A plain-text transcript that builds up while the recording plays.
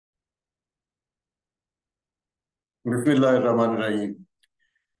Bismillahirrahmanirrahim.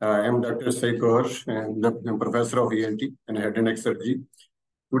 I am Dr. Saeed Gohar, the professor of ENT and head and neck surgery.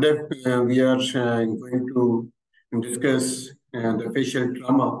 Today, we are going to discuss the facial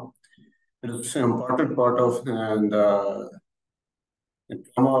trauma. It is an important part of the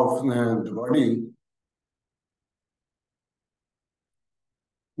trauma of the body.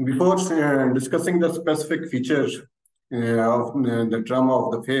 Before discussing the specific features of the trauma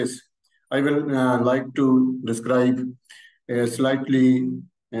of the face, I will like to describe slightly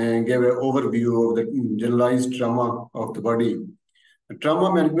give an overview of the generalized trauma of the body. The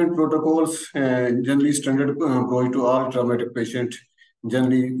trauma management protocols generally standard approach to all traumatic patients.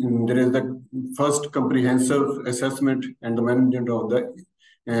 Generally, there is the first comprehensive assessment and the management of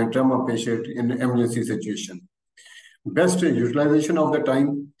the trauma patient in emergency situation. Best utilization of the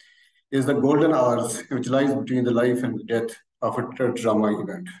time is the golden hours, which lies between the life and death of a trauma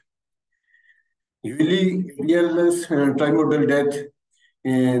event. Usually, ALS, trimodal death,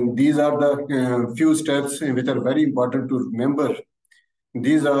 and these are the few steps which are very important to remember.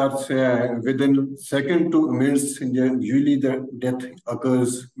 These are within second to minutes. Usually, the death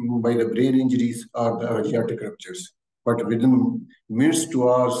occurs by the brain injuries or the aortic ruptures. But within minutes to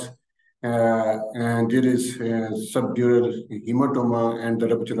hours, and there is subdural hematoma and the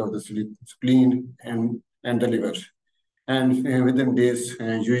rupture of the spleen and the liver. And within days,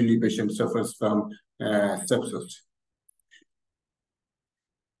 usually patient suffers from sepsis.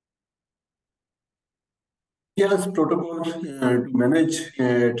 ELS protocol to manage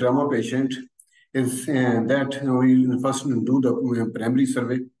trauma patient is that we first do the primary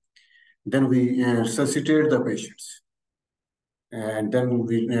survey, then we resuscitate the patients, and then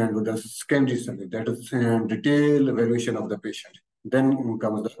we do the secondary survey, that is detailed evaluation of the patient. Then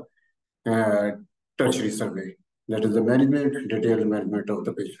comes the tertiary survey, that is the management, detailed management of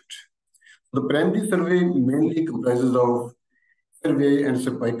the patient. The primary survey mainly comprises of survey and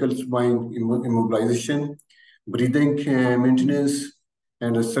cervical spine immobilization, breathing maintenance,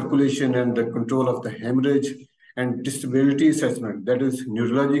 and the circulation and the control of the hemorrhage, and disability assessment, that is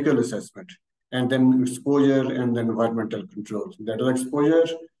neurological assessment, and then exposure and then environmental control. That is exposure,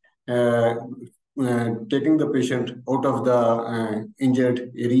 taking the patient out of the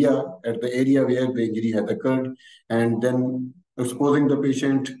injured area at the area where the injury has occurred, and then exposing the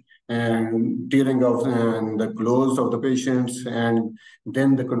patient and tearing off the clothes of the patients, and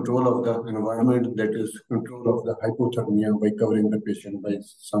then the control of the environment, that is control of the hypothermia by covering the patient by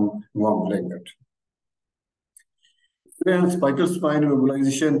some warm blanket. Then spical spine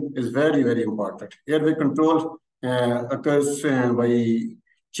immobilization is very, very important. Airway control occurs by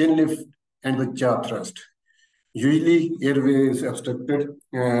chin lift and the jaw thrust. Usually, airway is obstructed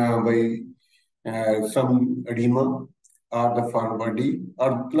by some edema or the foreign body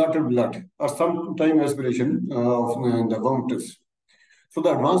or clotted blood or sometimes aspiration of the vomitus. So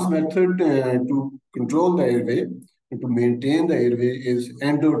the advanced method to control the airway and to maintain the airway is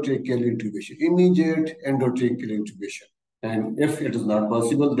endotracheal intubation, immediate endotracheal intubation. And if it is not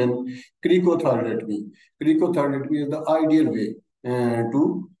possible, then cricothyroidectomy. Cricothyroidectomy is the ideal way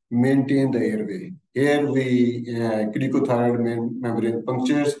to maintain the airway. Here we cricothyroid membrane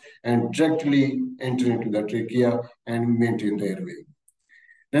punctures and directly enter into the trachea and maintain the airway.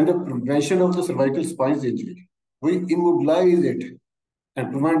 Then the prevention of the cervical spine injury. We immobilize it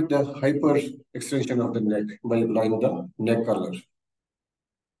and prevent the hyper extension of the neck by applying the neck collar.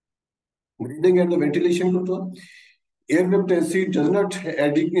 Breathing and the ventilation control. Airway patency does not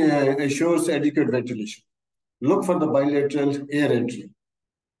assures adequate ventilation. Look for the bilateral air entry.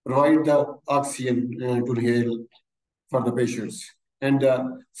 Provide the oxygen to inhale for the patients, and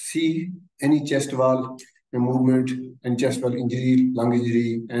see any chest wall movement and chest wall injury, lung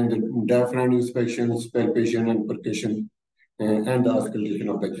injury, and the diaphragm inspections, palpation and percussion, and the auscultation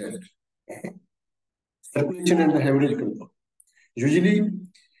of the chest. Circulation and the hemorrhage control. Usually,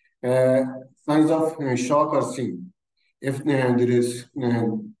 signs of shock are seen if there is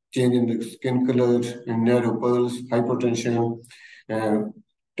change in the skin color, narrow pulse, hypotension,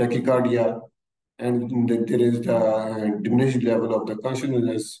 tachycardia, and there is the diminished level of the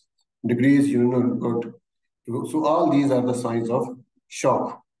consciousness, decreased urinary output. So all these are the signs of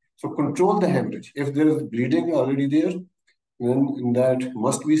shock. So control the hemorrhage. If there is bleeding already there, then that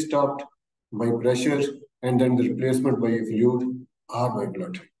must be stopped by pressure and then the replacement by fluid or by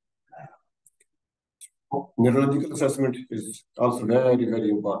blood. Neurological assessment is also very, very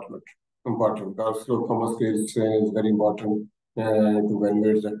important. Also, Thomas is very important to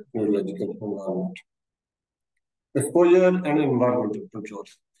evaluate the neurological environment. Exposure and environmental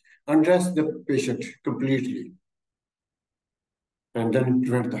controls. Undress the patient completely and then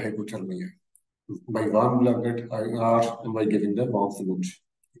prevent the hypothermia. by warm blanket or by giving the warm fluid.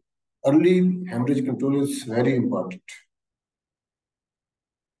 Early hemorrhage control is very important.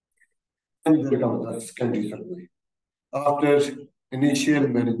 And there comes the secondary survey. After initial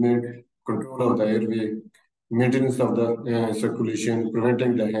management, control of the airway, maintenance of the circulation,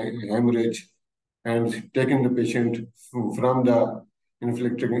 preventing the hemorrhage, and taking the patient from the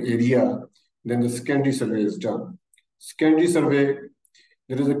inflicted area, then the secondary survey is done. Secondary survey,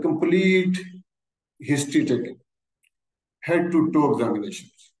 there is a complete history taken, head to toe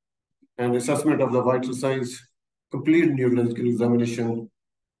examinations, and assessment of the vital signs, complete neurological examination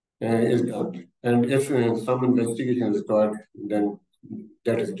is done. And if some investigation is required, then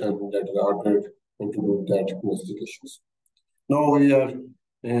that is done, that is ordered to do that investigations. Now we are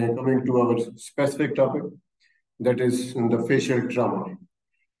coming to our specific topic, that is the facial trauma.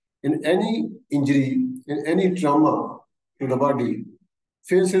 In any injury, in any trauma to the body,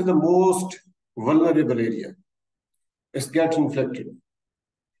 face is the most vulnerable area. It gets inflicted.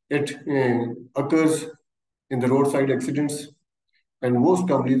 It occurs in the roadside accidents and most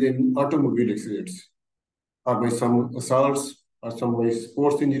commonly in automobile accidents, or by some assaults, or some by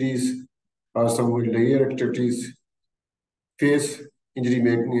sports injuries, or some by layer activities. Face injury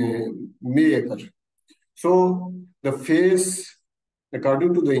may occur. So the face,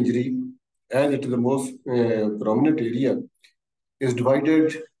 according to the injury, as it is the most prominent area, is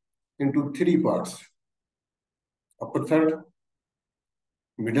divided into three parts: upper third,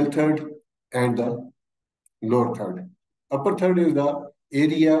 middle third, and the lower third. Upper third is the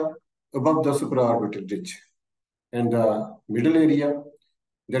area above the supraorbital ridge, and the middle area,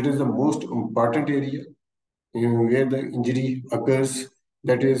 that is the most important area where the injury occurs.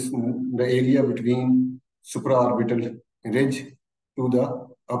 That is the area between supraorbital ridge to the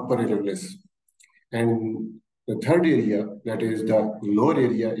upper alveolus. And the third area, that is the lower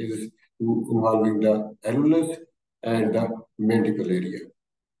area, is involving the alveolus and the mandible area.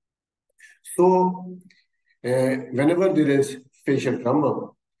 So, whenever there is facial trauma,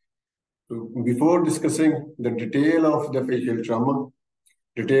 before discussing the detail of the facial trauma,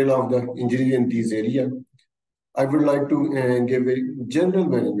 detail of the injury in these areas, I would like to give a general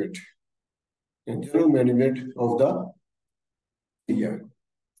management of the area.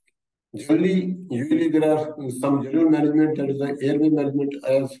 Usually there are some general management, that is the airway management,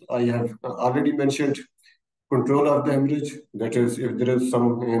 as I have already mentioned. Control of the hemorrhage, that is if there is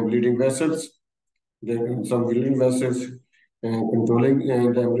some bleeding vessels, controlling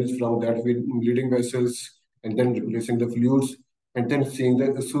the hemorrhage from that bleeding vessels, and then replacing the fluids, and then seeing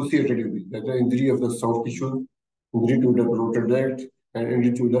the associated injury, that the injury of the soft tissue, injury to the rotor duct, and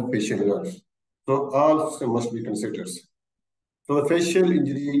injury to the facial nerves. So all must be considered. So the facial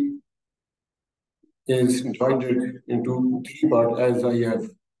injury is divided into three parts, as I have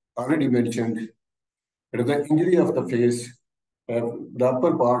already mentioned. It is the injury of the face, the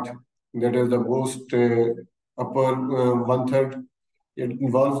upper part, that is the most upper one third. It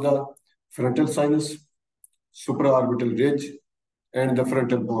involves the frontal sinus, supraorbital ridge, and the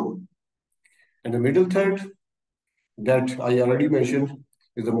frontal bone. And the middle third, that I already mentioned,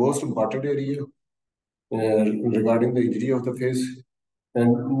 is the most important area regarding the injury of the face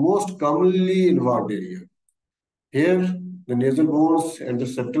and most commonly involved area. Here, the nasal bones and the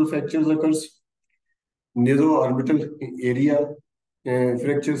septal fractures occurs. Nasoorbital area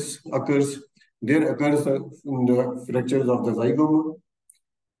fractures occurs. There occurs the fractures of the zygoma,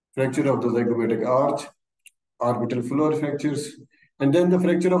 fracture of the zygomatic arch, orbital floor fractures, and then the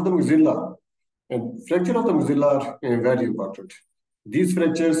fracture of the maxilla. And fracture of the maxilla are very important. These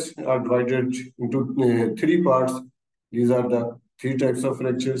fractures are divided into three parts. These are the three types of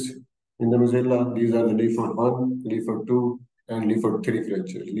fractures in the maxilla. These are the Leaford 1, Leaford 2, and Leaford 3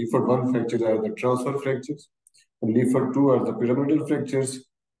 fractures. Leaford 1 fractures are the transfer fractures, and Leaford 2 are the pyramidal fractures,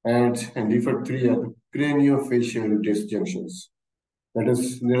 and Leaford 3 are the craniofacial disjunctions. That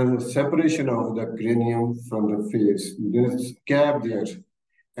is, there is a separation of the cranium from the face. There is a gap there.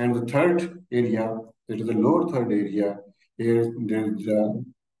 And the third area, that is the lower third area, here there is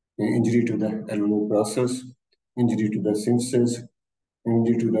injury to the alveolar process, injury to the symphysis,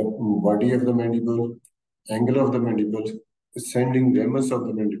 injury to the body of the mandible, angle of the mandible, ascending ramus of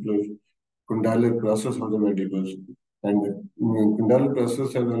the mandible, condylar process of the mandible, and the condylar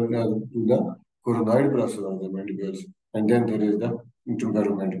process as well as to the coronoid process of the mandibles. And then there is the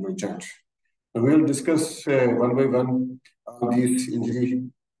intermandibular joint. So we will discuss one by one all these injuries,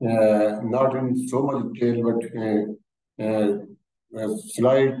 not in so much detail, but a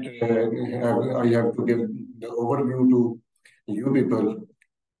slide I have to give the overview to you people.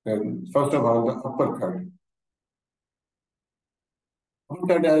 First of all, the upper third.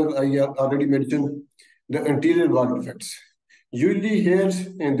 That I already mentioned, the anterior wall defects. Usually here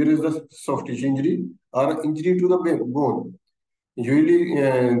there is a soft tissue injury or injury to the bone. Usually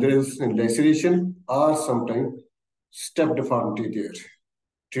there is laceration or sometimes step deformity there.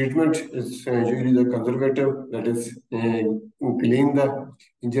 Treatment is usually the conservative, that is clean the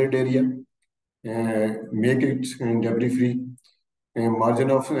injured area, make it debris free,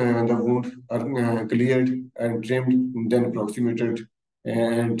 margin of the wound are cleared and trimmed, then approximated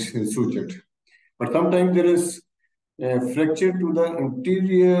and sutured. But sometimes there is fracture to the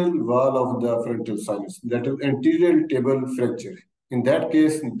anterior wall of the frontal sinus, that is anterior table fracture. In that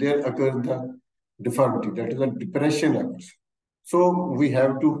case, there occurs the deformity, that is the depression occurs. So we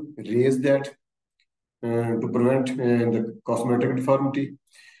have to raise that to prevent the cosmetic deformity.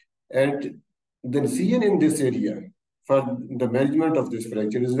 And the decision in this area for the management of this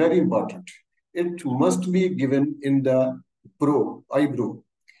fracture is very important. It must be given in the eyebrow,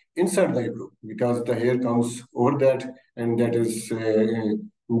 inside the eyebrow, because the hair comes over that, and that is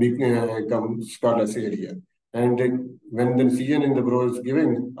becomes scalous area. And when the incision in the brow is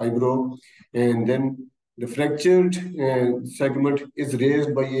given, eyebrow, and then the fractured segment is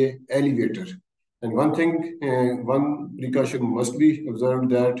raised by a elevator. And one thing, one precaution must be observed,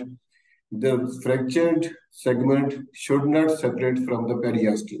 that the fractured segment should not separate from the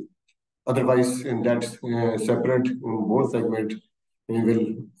periosteum. Otherwise, in that separate bone segment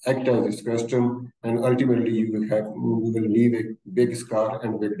will act as a spasm, and ultimately you will leave a big scar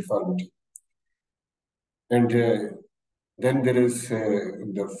and big deformity. And then there is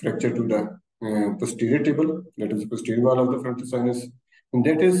the fracture to the posterior table, that is the posterior wall of the frontal sinus, and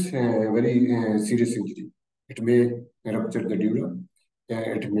that is very serious injury. It may rupture the dura,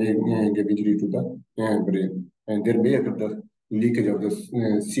 it may give injury to the brain, and there may occur the leakage of the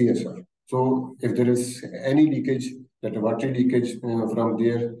CSF. So if there is any leakage, that water leakage from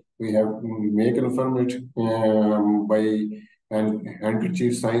there, we have may confirm it by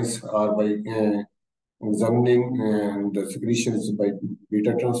handkerchief signs or by examining the secretions by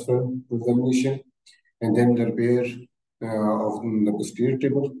beta transfer examination, and then the repair of the posterior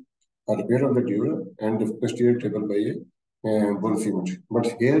table, or repair of the dura and the posterior table by a bone cement. But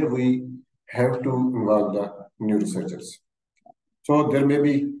here we have to involve the neurosurgeons. So there may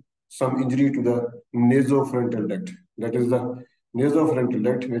be some injury to the nasofrontal duct. That is the nasofrontal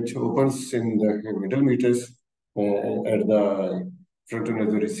duct, which opens in the middle meters at the frontal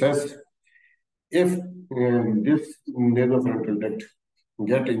nasal recess. If this nasofrontal duct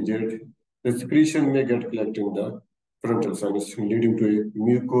get injured, the secretion may get collected in the frontal sinus, leading to a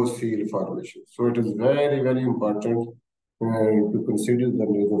mucocele formation. So it is very, very important to consider the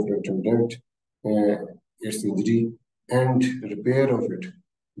nasofrontal duct, its injury, and repair of it.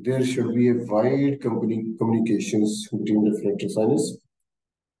 There should be a wide communications between the frontal sinus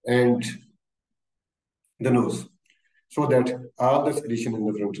and the nose, so that all the secretion in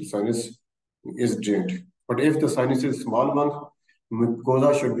the frontal sinus is drained. But if the sinus is small one,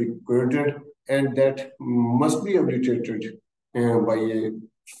 mucosa should be coated, and that must be obliterated by a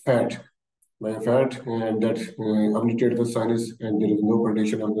fat, that obliterates the sinus, and there is no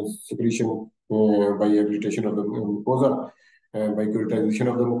protection of the secretion by obliteration of the mucosa, by coatization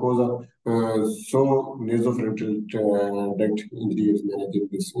of the mucosa. So nasopharyngeal duct injury is managed in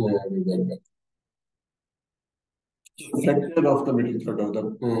this very well. Fracture of the middle third of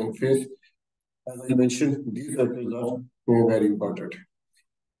the face. As I mentioned, these circles are very important.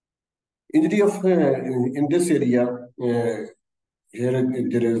 Injury of in this area, here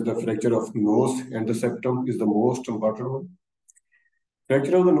there is the fracture of nose and the septum is the most important one.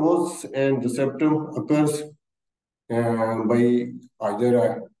 Fracture of the nose and the septum occurs by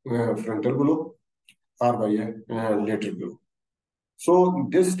either a frontal blow or by a lateral blow. So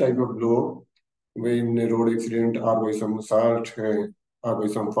this type of blow, in a road accident or by some assault or by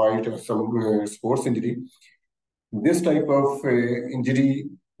some fight or some sports injury, this type of injury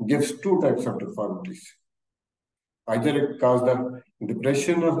gives two types of deformities. Either it causes the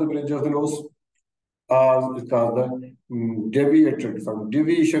depression of the bridge of the nose, or it causes the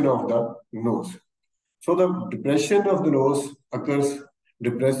deviation of the nose. So the depression of the nose occurs,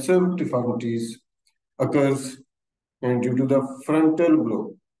 depressive deformities occurs due to the frontal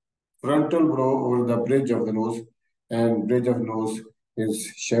blow over the bridge of the nose, and bridge of nose is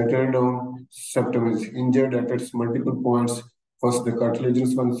shattered down, septum is injured at its multiple points. First, the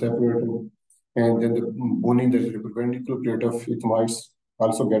cartilaginous one separated, and then the bony, the perpendicular plate of ethmoids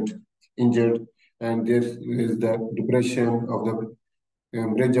also get injured, and there is the depression of the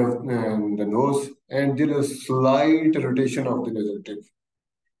bridge of the nose, and there is slight rotation of the nasal tip,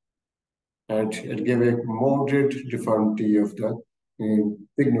 and it gave a moderate deformity of the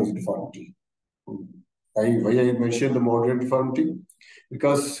big nose deformity. Why I mentioned the moderate deformity?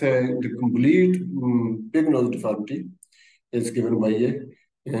 Because the complete big nose deformity is given by a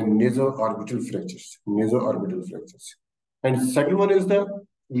nasoorbital fractures. Nasoorbital fractures. And second one is the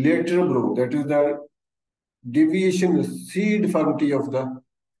lateral blow. That is the deviation, the C deformity of the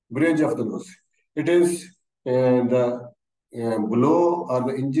bridge of the nose. It is the blow or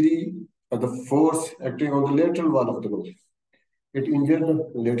the injury or the force acting on the lateral wall of the nose. It injured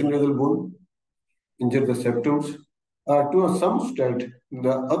the lateral nasal bone, injured the septums, to some extent the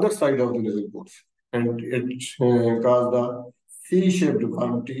other side of the nasal bones, and it caused the C-shaped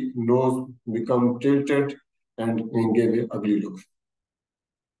deformity. Nose become tilted and gave a ugly look.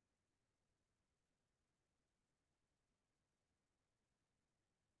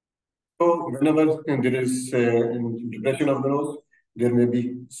 So whenever there is depression of the nose, there may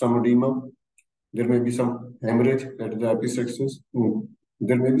be some edema, there may be some hemorrhage, that is the epistaxis.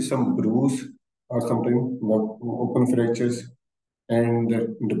 There may be some bruise or something, open fractures, and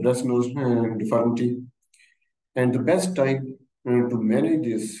depressed nose deformity. And the best time to manage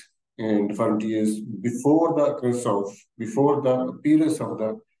this deformity is before the occurrence of, before the appearance of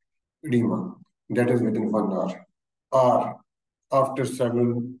the edema, that is within 1 hour, or after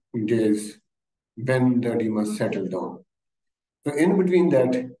 7 days when the edema settles down. So in between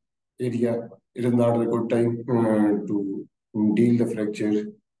that area, it is not a good time to deal the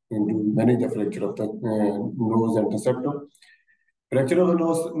fracture and to manage the fracture of the nose and the septum. Fracture of the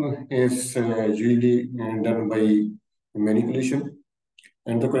nose is usually done by manipulation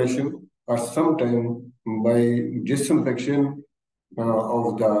and the correction, or sometimes by disinfection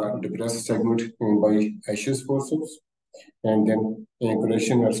of the depressed segment by SIHS forceps, and then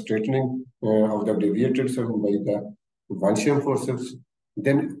correction or straightening of the deviated segment by the Walsham forceps,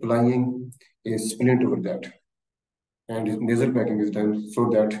 then applying a splint over that. And nasal packing is done so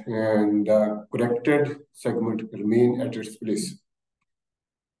that the corrected segment remain at its place.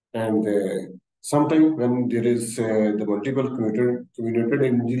 And sometimes when there is the multiple comminuted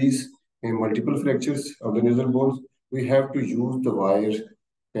injuries and multiple fractures of the nasal bones, we have to use the wire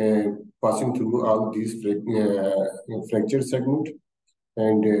passing through all these fractured segment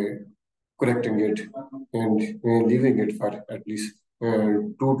and correcting it and leaving it for at least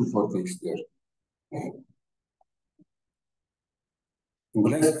 2 to 4 weeks there.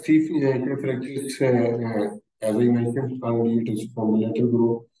 Glass C fractures, as I mentioned already, it is from the lateral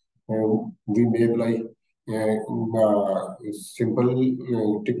groove. We may apply simple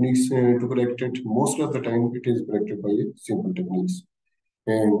techniques to correct it. Most of the time, it is corrected by simple techniques,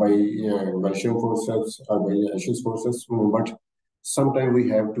 by Walsham forceps or by SIHS forceps. But sometimes we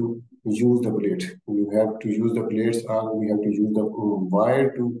have to use the plate. We have to use the plates, or we have to use the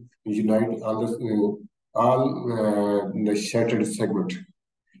wire to unite all the shattered segment,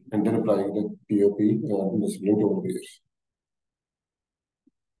 and then applying the POP in the splint over there.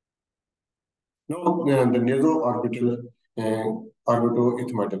 Now, the naso-orbital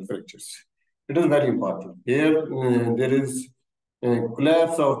orbitoethmoidal fractures. It is very important. Here, there is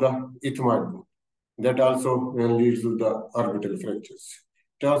collapse of the ethmoid bone. That also leads to the orbital fractures.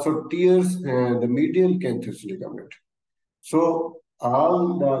 It also tears the medial canthus ligament. So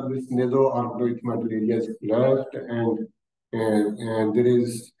all this naso-orbitoethmoidal area is collapsed, and there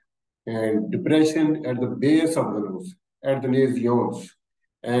is depression at the base of the nose, at the nasiones,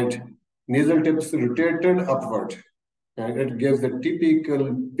 and nasal tips rotated upward, and it gives the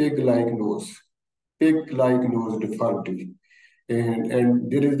typical pig-like nose deformity. And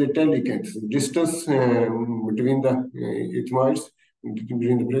there is the telecanthus, distance between the ethmoids,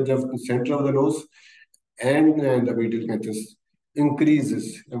 between the bridge of the center of the nose and the medial canthus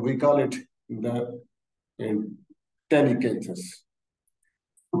increases, and we call it the telecanthus.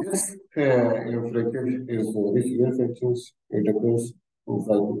 This fracture is very severe fractures. It occurs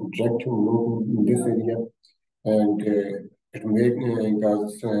direct in this area, and it may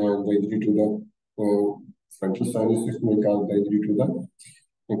cause the injury to the frontal sinus. It may cause the injury to the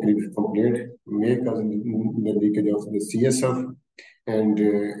creepy plate, may cause the leakage of the CSF, and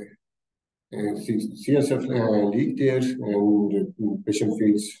CSF leak there, and the patient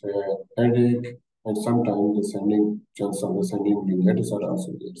feels headache, and sometimes the sending chance of the sending letters are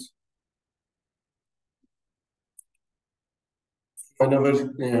also there. Whenever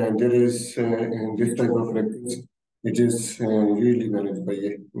there is this type of fractures, it is really managed by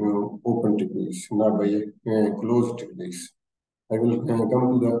open techniques, not by closed techniques. I will come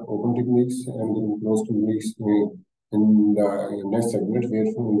to the open techniques and the closed techniques in the next segment, where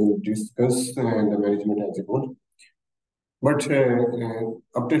we will discuss the management as a whole. But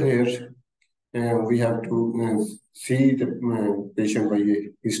up till here, we have to see the patient by a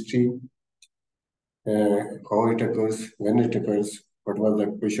history, how it occurs, when it occurs, what was the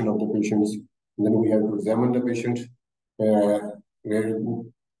question of the patients. Then we have to examine the patient, where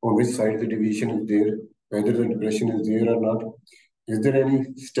on which side the deviation is there, whether the depression is there or not. Is there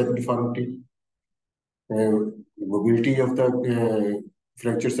any step deformity? Mobility of the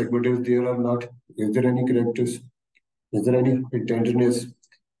fracture segment is there or not? Is there any characters? Is there any tenderness?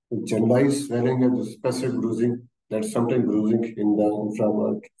 Generalized swelling and the specific bruising, that sometimes bruising in the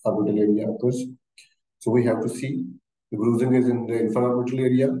infraorbital area occurs. So we have to see the bruising is in the infraorbital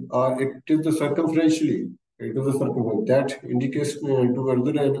area or it is the circumferentially. It is the circumference that indicates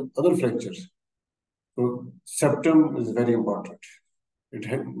to other fractures. So septum is very important. It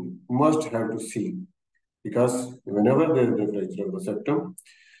must have to see, because whenever there is a fracture of the septum,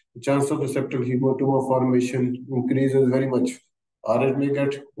 the chance of the septal hematoma formation increases very much, or it may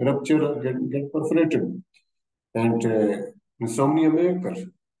get ruptured or get perforated. And insomnia may occur,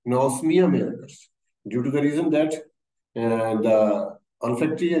 nausea may occur, due to the reason that the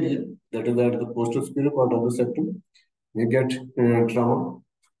olfactory area, that is at the posterior part of the septum, may get trauma,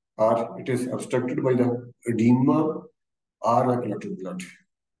 or it is obstructed by the edema or the collateral blood.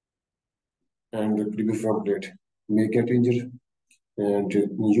 And the crebiform plate may get injured, and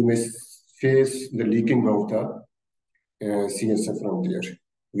you may face the leaking of the CSF from there.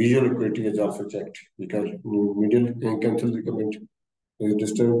 Visual acuity is also checked, because medial canthal ligament is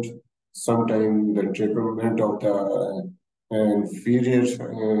disturbed. Sometimes the entrapment of the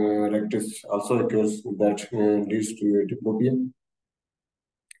inferior rectus also occurs, that leads to diplopia.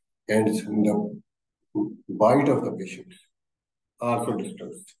 And the bite of the patient also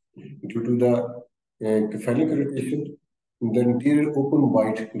disturbs due to the cephalic irritation. The anterior open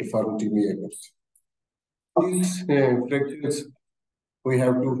bite deformity may occur. These fractures we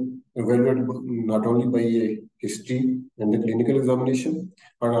have to evaluate not only by a history and the clinical examination,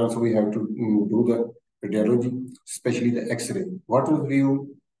 but also we have to do the radiology, especially the X-ray. What will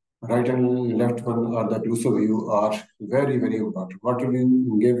view, right and left one, or the occlusal view are very, very important. What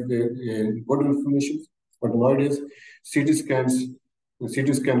will give good information? But nowadays, CT scan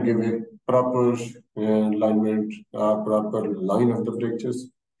give a proper alignment, proper line of the fractures,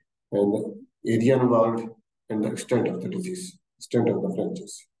 and the area involved, and the extent of the disease, extent of the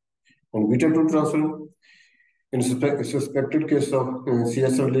fractures. And beta-2 transfer in suspected case of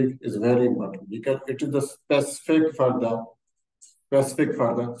CSF leak is very important, because it is the specific for the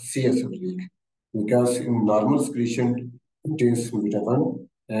CSF leak, because in normal secretion contains beta-1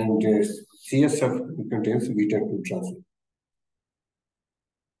 and CSF contains beta-2 transfer.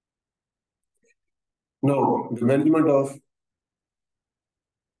 Now the management of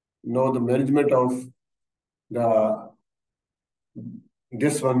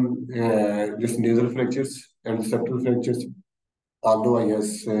this nasal fractures and septal fractures, although I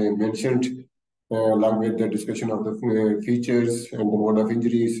has mentioned along with the discussion of the features and the mode of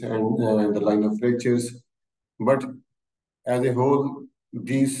injuries and the line of fractures, but as a whole,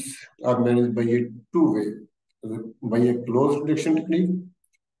 these are managed by a two-way, by a closed reduction technique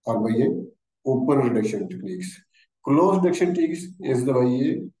or by a open reduction techniques. Closed reduction techniques is the by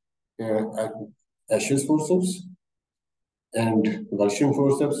a SIHS forceps and Gaussian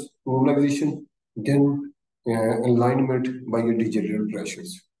forceps mobilization, then alignment by a digital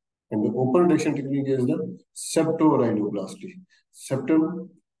pressures. And the open reduction technique is the septorhinoplasty. Septum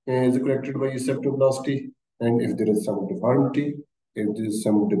is corrected by a septoplasty, and if there is some deformity, if there is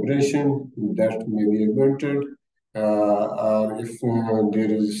some depression, that may be augmented, or if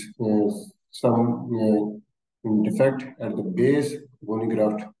there is some defect at the base, bony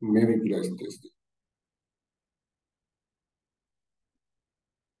graft may be placed this.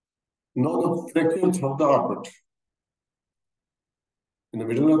 Now the fractures of the orbit. In the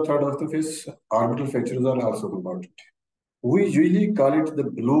middle or third of the face, orbital fractures are also important. We usually call it the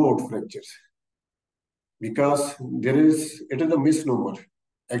blowout fractures, because it is a misnomer.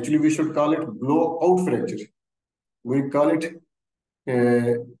 Actually, we should call it blowout fracture. We call it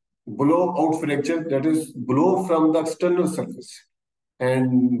blowout fracture, that is blow from the external surface,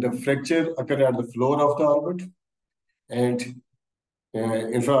 and the fracture occur at the floor of the orbit, and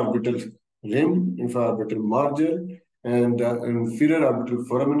infraorbital rim, infraorbital margin, and the inferior orbital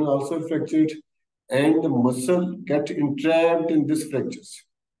foramen also fractured, and the muscle get entrapped in these fractures.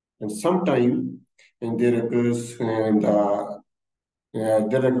 And sometimes there occurs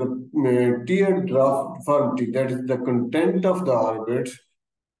teardrop deformity, that is the content of the orbit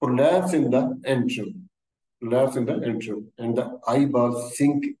collapse in the antrum, and the eyeballs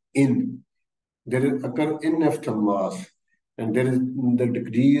sink in. There occur inephthalmos, and there is the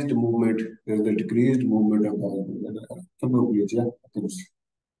decreased movement. There is the decreased movement of the ophthalmoplegia occurs.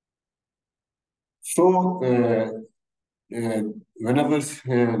 So, whenever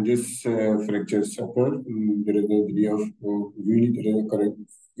this fractures occur, there is a degree of really there is a correct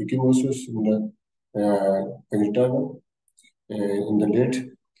ecchymosis in the conjunctiva, in the lid,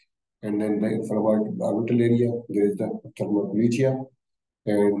 and then the infraorbital area there is the ophthalmoplegia,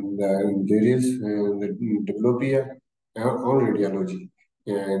 and there is the diplopia on radiology,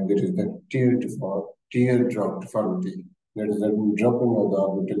 and there is the teardrop deformity. That is the dropping of the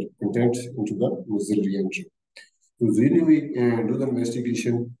orbital contents into the maxillary entry. So really we do the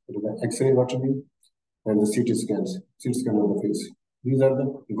investigation with the X-ray water beam and the CT scans, CT scan of the face. These are the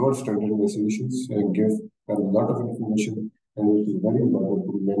gold standard investigations and give a lot of information, and it is very important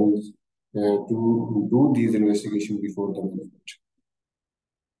to manage to do these investigations before the management.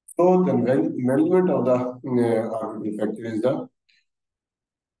 So the management of the orbital fracture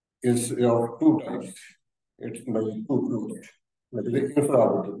is of two types. It's by two approaches. That is the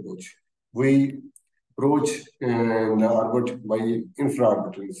infraorbital approach. We approach the orbit by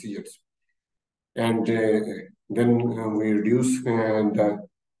infraorbital SIHS, and then we reduce the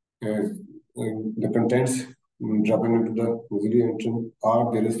contents dropping into the maxillary entrance,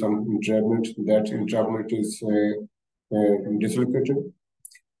 or there is some entrapment. That entrapment is dislocated.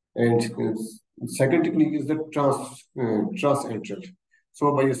 And second technique is the transentral.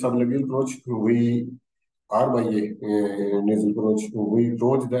 So by a sublabial approach, or by a nasal approach, we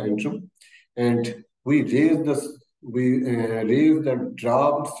approach the antrum, and we raise the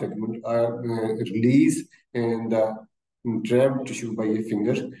dropped segment or release the trapped tissue by a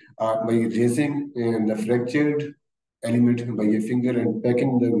finger, by raising the fractured element by a finger and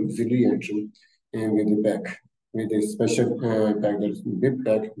packing the maxillary antrum with a pack, with a special pack, that's bib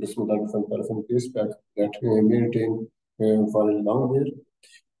pack, the smaller from paraffin paste pack that maintain for a long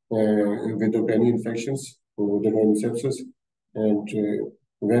wear without any infections, without any sepsis. And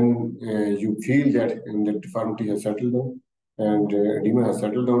when you feel that the deformity has settled down and edema has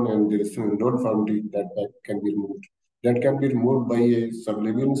settled down and there is no deformity, that pack can be removed. That can be removed by a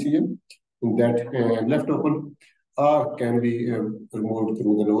sublabial incision that left open, or can be removed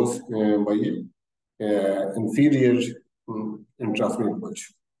through the nose by a inferior intraosseous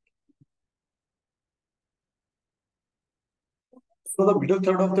approach. So the middle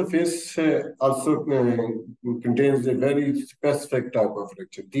third of the face also contains a very specific type of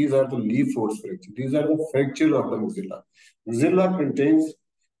fracture. These are the leaf force fracture. These are the fracture of the maxilla. Maxilla contains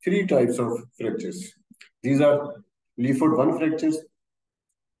three types of fractures. These are Leaford 1 fractures,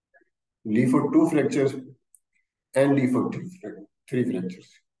 Leaford 2 fractures, and Leaford 3 fractures.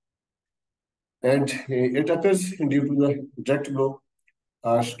 And it occurs due to the direct blow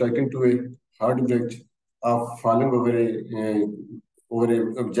striking to a hard object of falling over a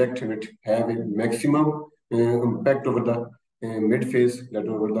object, and it have a maximum impact over the mid-face, that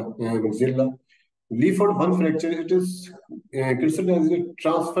over the maxilla. Leaford 1 fracture, it is considered as a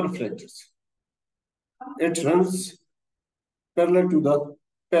transfer fractures. It runs parallel to the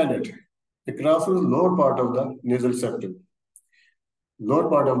palate. It crosses the lower part of the nasal septum, lower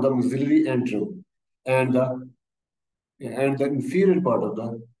part of the maxillary antrum, and the inferior part of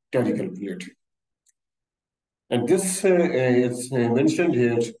the pterygal plate. And this is mentioned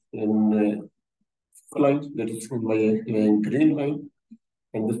here in line, that is by a green line.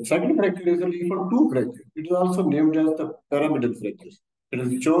 And the second fracture is a Leaford 2 fracture. It is also named as the pyramidal fracture. It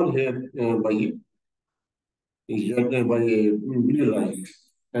is shown here by a blue line.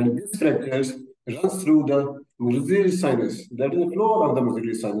 And this fracture runs through the maxillary sinus, that is the floor of the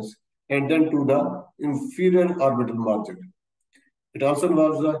maxillary sinus, and then to the inferior orbital margin. It also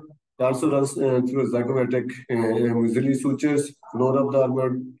involves runs through zygomatic maxillary sutures, floor of the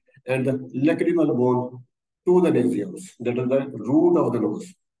orbit, and the lacrimal bone to the nasals, that is the root of the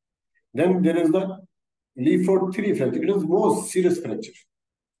nose. Then there is the Leaford 3 fracture. It is most serious fracture.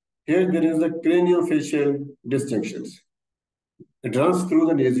 Here there is the craniofacial disjunctions. It runs through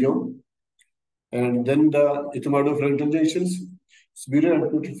the nasium, and then the ethmoidofrontal junctions, superior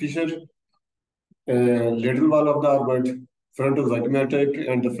articular fissure, lateral wall of the orbit, frontal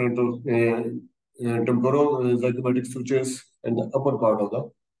zygomatic, and the frontal temporal zygomatic sutures, and the upper part of the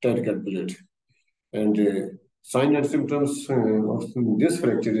pterygal plate. And sign and symptoms of this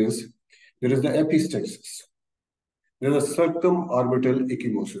fracture is there is the epistaxis. There is a circumorbital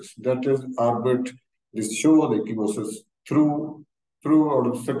ecchymosis. That is orbit. This show the ecchymosis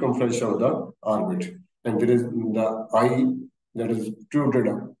throughout the circumference of the orbit. And there is the eye that is protruded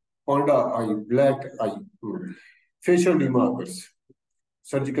up. Ponda eye, black eye. Facial edema occurs.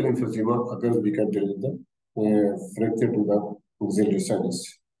 Surgical emphysema occurs because there is the fracture to the axillary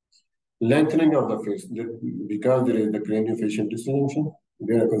sinus. Lengthening of the face, because there is the craniofacial disjunction,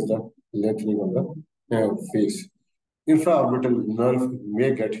 there occurs the lengthening of the face. Infraorbital nerve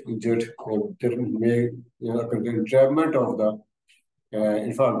may get injured, and there may occur the entrapment of the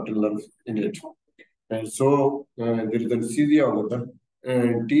infraorbital nerve in it. And so there is anesthesia over the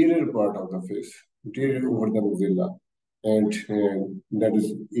anterior part of the face, anterior over the maxilla, and that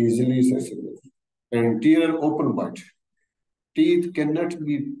is easily accessible. Anterior open bite. Teeth cannot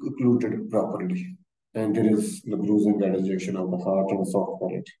be occluded properly, and there is the bruising and ejection of the heart and soft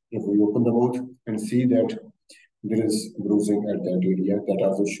palate. If we open the mouth and see that there is bruising at that area, that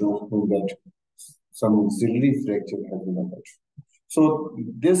also shows that some axillary fracture has been occurred. So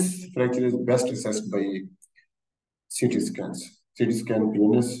this fracture is best assessed by CT scans, CT scan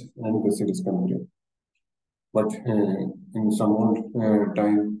penis and the CT scan brain. But in some old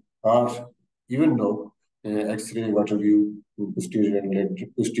time, or even though X-ray, water view, posterior and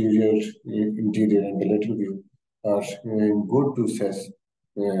lateral, posterior, interior and the lateral view are good to assess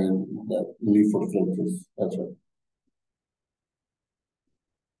the leaf foot fractures as well.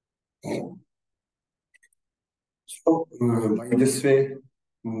 So by this way,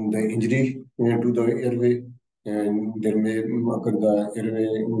 the injury to the airway, and there may occur the airway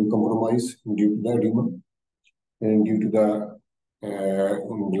compromise due to the edema and due to the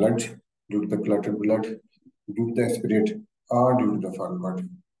blood, due to the clotted blood, due to the aspirate, or due to the forward.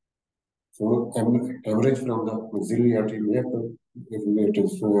 So hemorrhage from the maxillary artery may occur. If it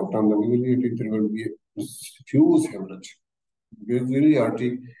is from the maxillary artery, there will be a diffuse hemorrhage. Maxillary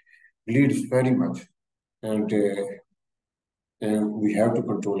artery bleeds very much, and we have to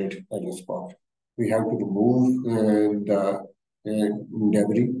control it at the spot. We have to remove the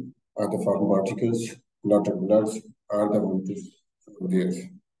debris or the foreign particles, clotted bloods, or the wounds there.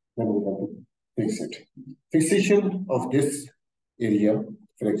 Then we have to fix it. Fixation of this area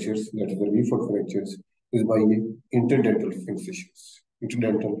fractures, that is the leaf foot fractures, is by interdental fixations,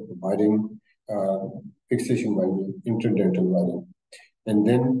 interdental wiring, fixation by interdental wiring. And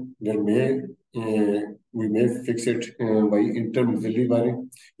then there may we may fix it by intermaxillary wiring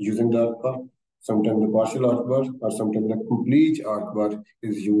using the arc bar. Sometimes the partial arc bar or sometimes the complete arc bar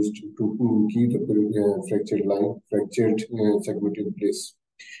is used to keep the fractured line, fractured segment in place.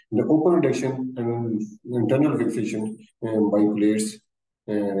 The open reduction and internal fixation by plates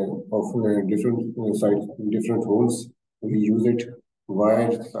of different sides, different holes. We use it.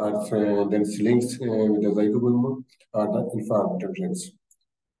 Wires are then slings with the zygoma or the infraorbital rings.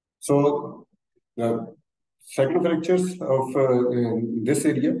 So the second fractures of this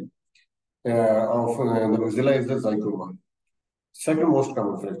area of the maxilla is the zygoma. Second most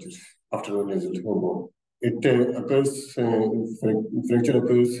common fractures after the nasal bone. It occurs, fracture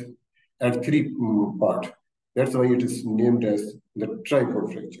occurs at three parts. That's why it is named as the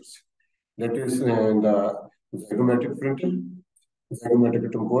tripod fractures. That is the zygomatic frontal,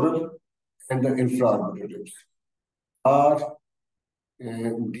 zygomatic temporal, and the infraorbital ribs. Are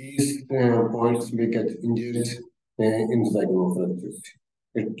these points may get injured in zygoma fractures.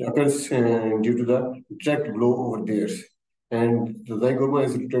 It occurs due to the direct blow over there, and the zygoma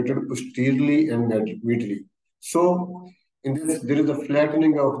is rotated posteriorly and medially. So in this, there is a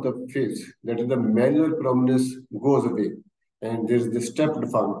flattening of the face. That is, the manual prominence goes away, and there is the step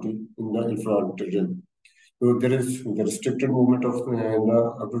deformity in the infraorbital rim. So there is the restricted movement of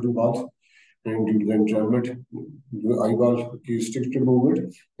the abdominal wall, and due to the entrapment, the eyeball restricted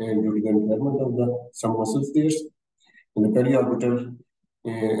movement, and due to the entrapment of the some muscles there, in the periorbital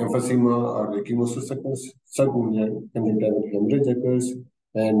emphysema or the chemosis occurs, subconjunctival hemorrhage occurs,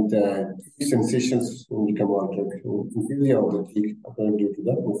 and sensations become altered. Inferior of the cheek occur due to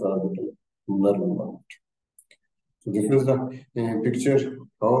the infraorbital nerve involvement. So this is the picture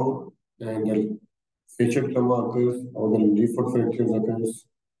how the facial trauma occurs, how the leaf foot fractures occurs,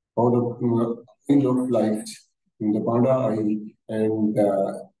 how the eye looks like in the panda eye, and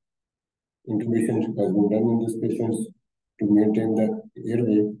intubation has been done in these patients to maintain the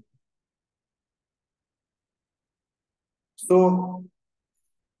airway. So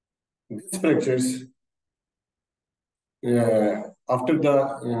these fractures, after the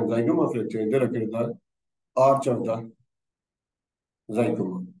zygoma fracture, there occurs the arch of the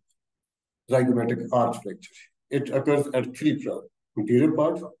zygoma, zygomatic arch fracture. It occurs at three parts: anterior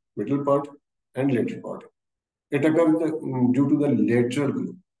part, middle part, and lateral part. It occurs due to the lateral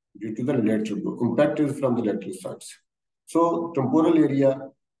glue. Due to the lateral glue, impact is from the lateral sides. So temporal area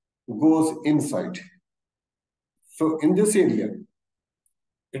goes inside. So in this area,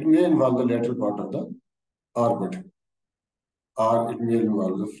 it may involve the lateral part of the orbit, or it may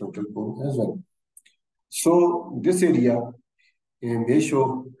involve the frontal bone as well. So this area may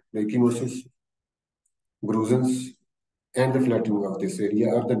show the ecchymosis, bruisings, and the flattening of this area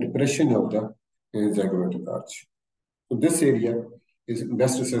or the depression of the zygomatic arch. So this area is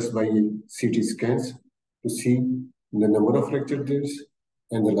best assessed by CT scans to see the number of fracture there is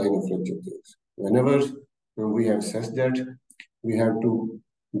and the line of fracture there is. Whenever we have assessed that, we have to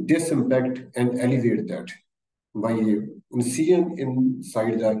disimpact and elevate that by incision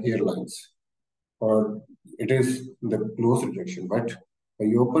inside the hairlines, or it is the close reduction. But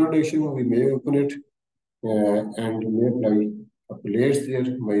by open reduction, we may open it and may apply plates there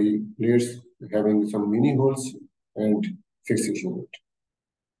by plates having some mini holes and fixation.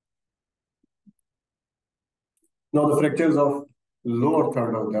 Now the fractures of lower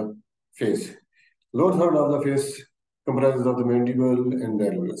third of the face. Lower third of the face comprises of the mandible and the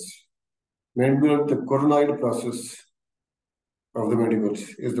alveolus. Mandible, the coronoid process of the mandible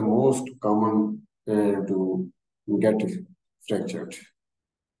is the most common to get fractured.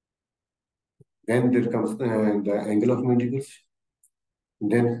 Then there comes the angle of mandibles,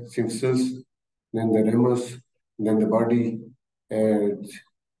 then symphysis, then the ramus, then the body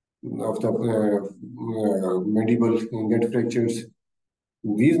of the mandible get fractures.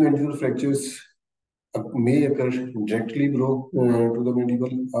 These mandible fractures may occur directly below to the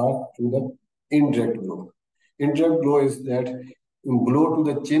mandible or to the indirect blow. Indirect blow is that blow to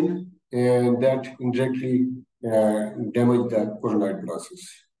the chin and that indirectly damage the coronoid process,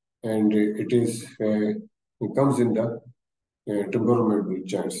 and it comes in the temporomandibular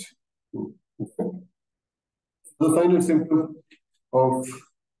joints. The final symptom of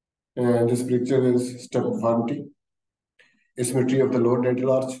this fracture is step deformity, asymmetry of the lower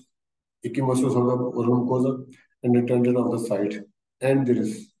dental arch, ecchymosis of the oral mucosa, and the tendon of the side. And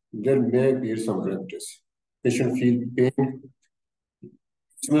there may be some practice. Patient feel pain,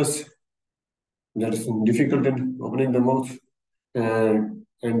 itchiness, that is difficult in opening the mouth, and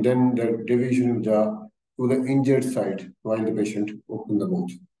then the deviation of jaw to the injured side while the patient opens the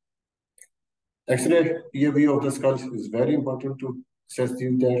mouth. X-ray PAV of the skull is very important to assess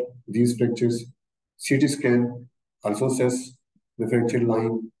these fractures. CT scan also assess the fracture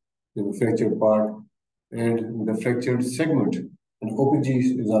line, the fracture part, and the fractured segment. And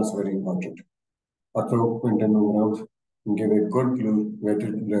OPG is also very important. Orthodontograms give a good clue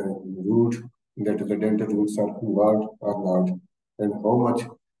whether the root, that is the dental roots, are involved or not, and how much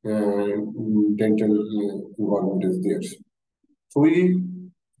dental involvement is there. So we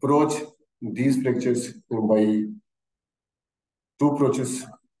approach these fractures by two approaches,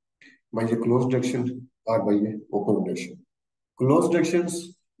 by a closed reduction or by a open reduction. Closed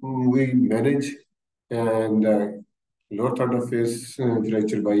reductions we manage and lower third of face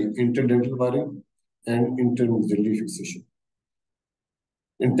fracture by interdental wiring and intermediary fixation.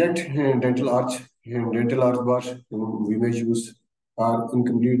 Intact dental arch and dental arch bar we may use, or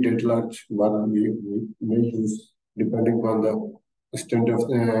incomplete dental arch bar we may use depending upon the extent of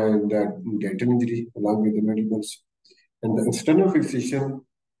the dental injury along with the mandibles. And the external fixation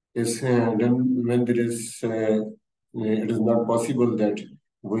is done when there is it is not possible that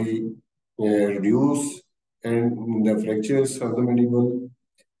we reduce and the fractures of the mandible,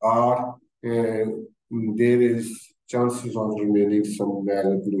 or there is chances of remaining some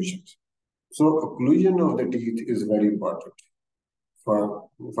malocclusions. So occlusion of the teeth is very important for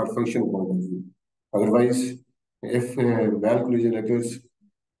function point of view. Otherwise, if malocclusion occurs,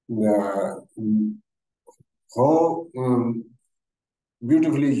 how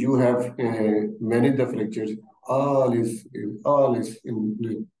beautifully you have managed the fractures, all is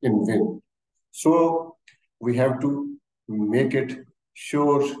in vain. So we have to make it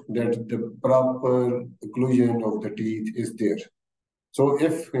sure that the proper occlusion of the teeth is there. So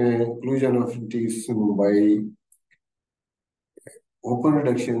if occlusion of teeth by open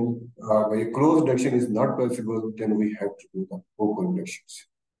reduction or by closed reduction is not possible, then we have to do the open reductions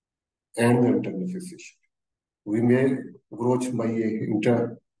and the internal fixation. We may approach by a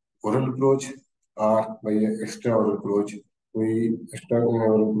intra-oral approach or by an extra-oral approach.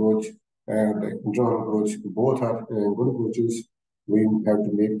 Extra-oral approach and intra-oral approach, both are good approaches. We have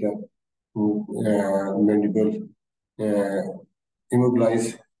to make the mandible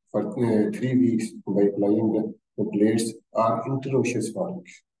immobilize for 3 weeks by applying the plates or interosseous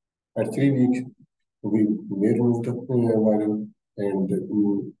forms. At 3 weeks, we may remove the wiring and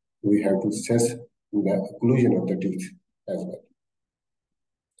we have to assess the occlusion of the teeth as well.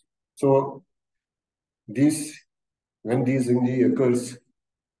 So when these injury occurs,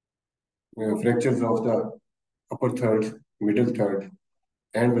 fractures of the upper third, middle third,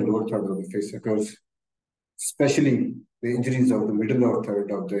 and the lower third of the face occurs, especially the injuries of the middle or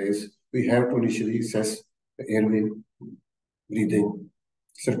third of the face we have to initially assess the airway, breathing,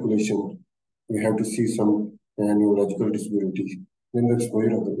 circulation. We have to see some neurological disability. Then the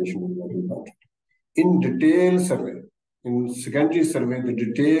exposure of the patient is very important. In detail survey, in secondary survey, the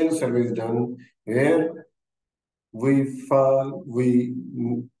detailed survey is done where we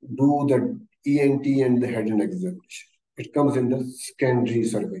do the ENT and the head and neck examination. It comes in the secondary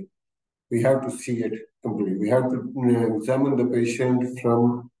survey. We have to see it completely. We have to examine the patient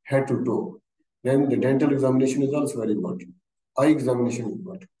from head to toe. Then the dental examination is also very important. Eye examination is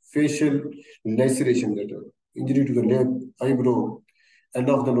important. Facial laceration, that injury to the lip, eyebrow, end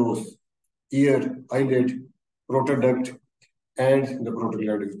of the nose, ear, eyelid, protoduct, and the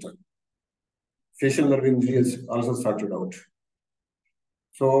protoclad is done. Facial nerve injury is also sorted out.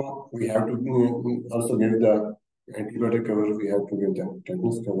 So we have to also give the antibiotic cover, we have to give the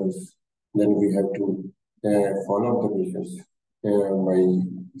tetanus covers, then we have to follow up the patients by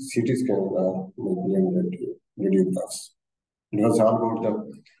CT scan or by radiographs. It was all about the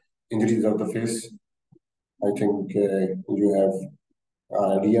injuries of the face. I think you have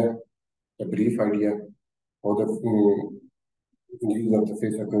an idea, a brief idea how the injuries of the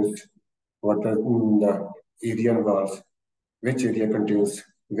face occurs, what are the area involves, which area contains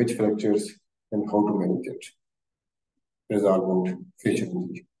which fractures, and how to manage it. It is all about facial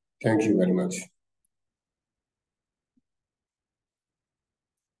injury. Thank you very much.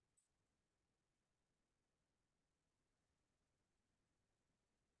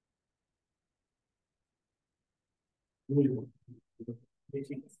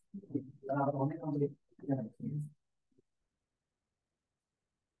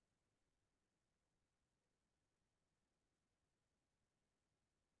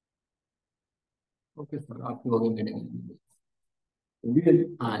 Okay sir, आप login करेंगे।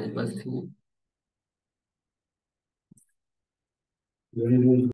 हाँ बस